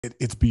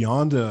It's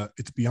beyond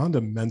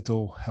a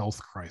mental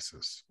health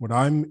crisis. What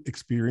I'm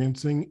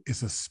experiencing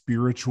is a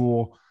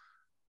spiritual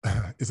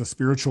is a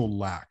spiritual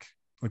lack.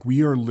 Like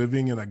we are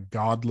living in a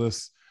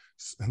godless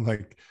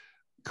like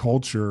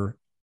culture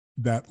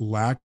that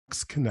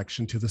lacks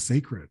connection to the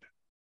sacred.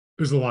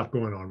 There's a lot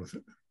going on with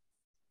it.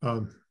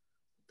 Um,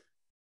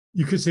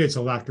 you could say it's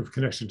a lack of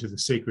connection to the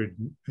sacred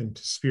and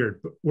to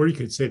spirit, or you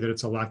could say that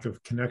it's a lack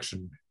of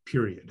connection,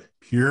 period.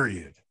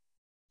 Period.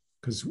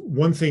 Because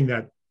one thing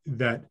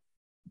that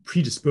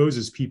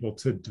predisposes people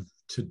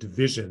to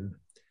division,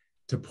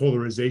 to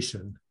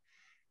polarization,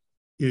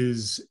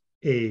 is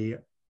a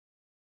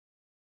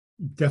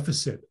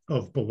deficit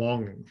of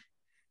belonging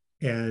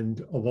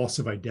and a loss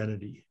of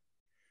identity.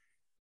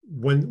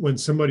 When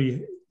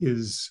somebody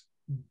is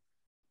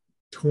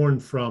torn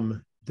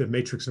from the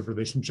matrix of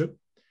relationship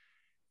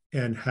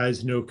and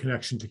has no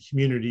connection to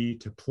community,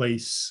 to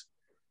place,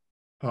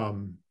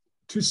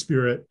 to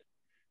spirit,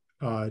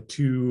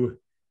 to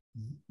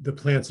the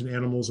plants and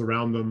animals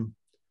around them,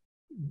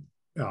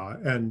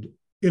 and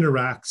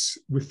interacts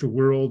with the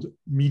world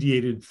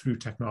mediated through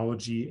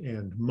technology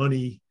and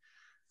money,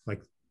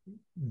 like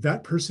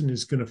that person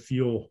is going to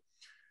feel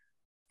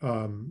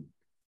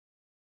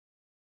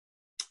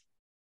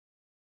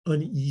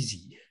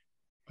uneasy.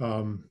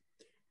 They're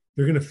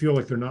going to feel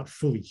like they're not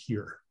fully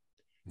here.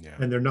 Yeah.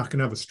 And they're not going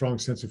to have a strong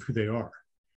sense of who they are.